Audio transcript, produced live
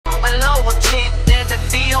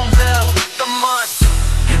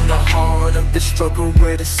of the struggle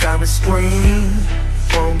where the sirens scream.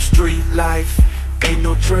 Holmes Street life ain't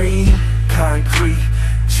no dream. Concrete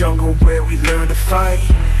jungle where we learn to fight.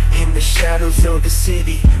 In the shadows of the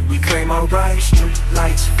city we claim our rights. Street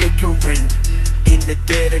lights flickering in the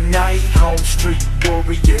dead of night. Holmes Street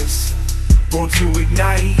warriors born to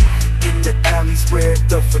ignite. In the alleys where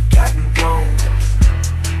the forgotten roam.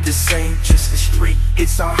 This ain't just a street,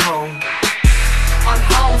 it's our home. On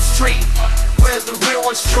Holmes Street, where the real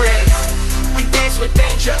ones tread, we dance with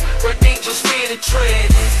danger, where angels fear to tread.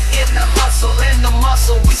 In the hustle, in the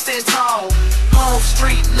muscle, we stand tall. Holmes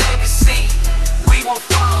Street legacy, we won't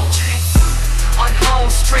fall. On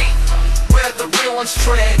Holmes Street, where the real ones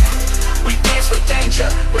tread, we dance with danger,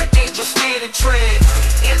 where angels fear to tread.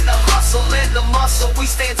 In the hustle, in the muscle, we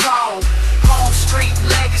stand tall. Holmes Street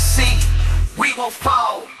legacy, we won't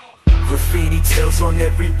fall. Graffiti tales on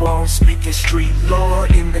every wall, speaking street lore.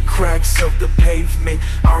 In the cracks of the pavement,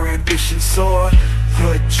 our ambition soar.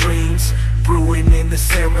 Hood dreams brewing in the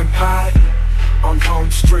salmon pot. On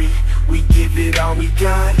Holmes Street, we give it all we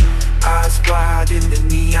got. Eyes wide in the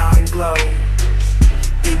neon glow.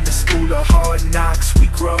 In the school of hard knocks we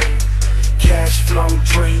grow. Cash flow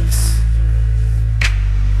dreams.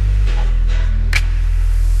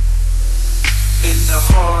 In the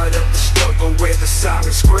heart of the struggle where the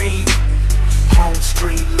sirens scream. Holmes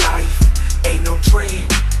Street life ain't no dream.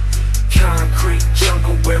 Concrete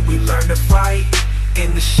jungle where we learn to fight.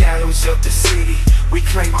 In the shadows of the city we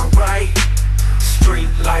claim our right. Street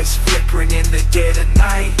lights flickering in the dead of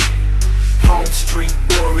night. Holmes Street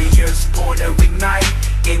warriors born to ignite.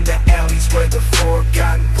 In the alleys where the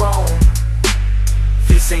forgotten roam.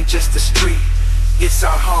 This ain't just a street, it's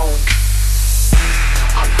our home.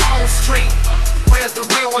 On Holmes Street, where the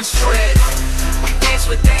real ones tread, we dance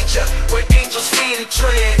with danger, where angels fear to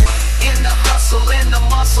tread. In the hustle, in the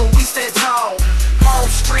muscle, we stand tall.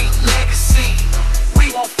 Holmes Street legacy,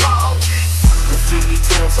 we won't fall. Graffiti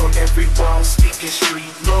tales on every wall, speaking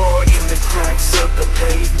street lore. In the cracks of the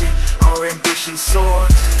pavement, our ambition soar.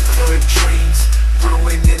 Hood dreams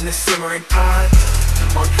brewing in the simmering pot.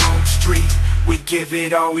 On Holmes Street, we give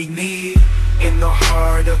it all we need. In the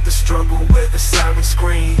heart of the struggle where the sirens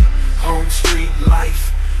scream. Holmes Street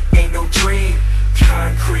life ain't no dream.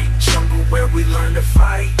 Concrete jungle where we learn to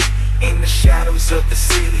fight. In the shadows of the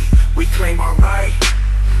city we claim our right.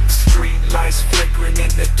 Street lights flickering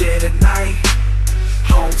in the dead of night.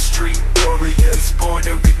 Holmes Street warriors born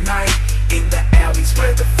to ignite. In the alleys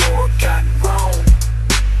where the forgotten roam.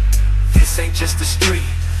 This ain't just a street,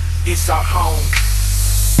 it's our home.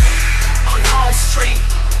 On Holmes Street,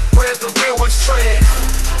 where the real ones tread,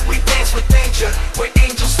 we dance with danger, where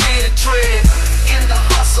angels fear to tread. In the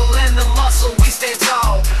hustle, in the muscle, we stand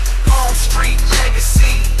tall. Holmes Street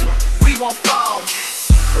legacy, we won't fall.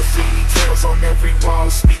 Graffiti tales on every wall,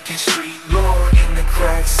 speaking street lore. In the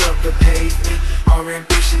cracks of the pavement, our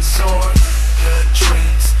ambition soar. Hood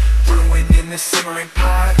dreams brewing in the simmering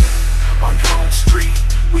pot. On Holmes Street,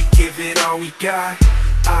 we give it all we got.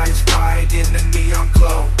 Eyes wide in the neon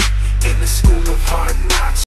glow. In the school of hard knocks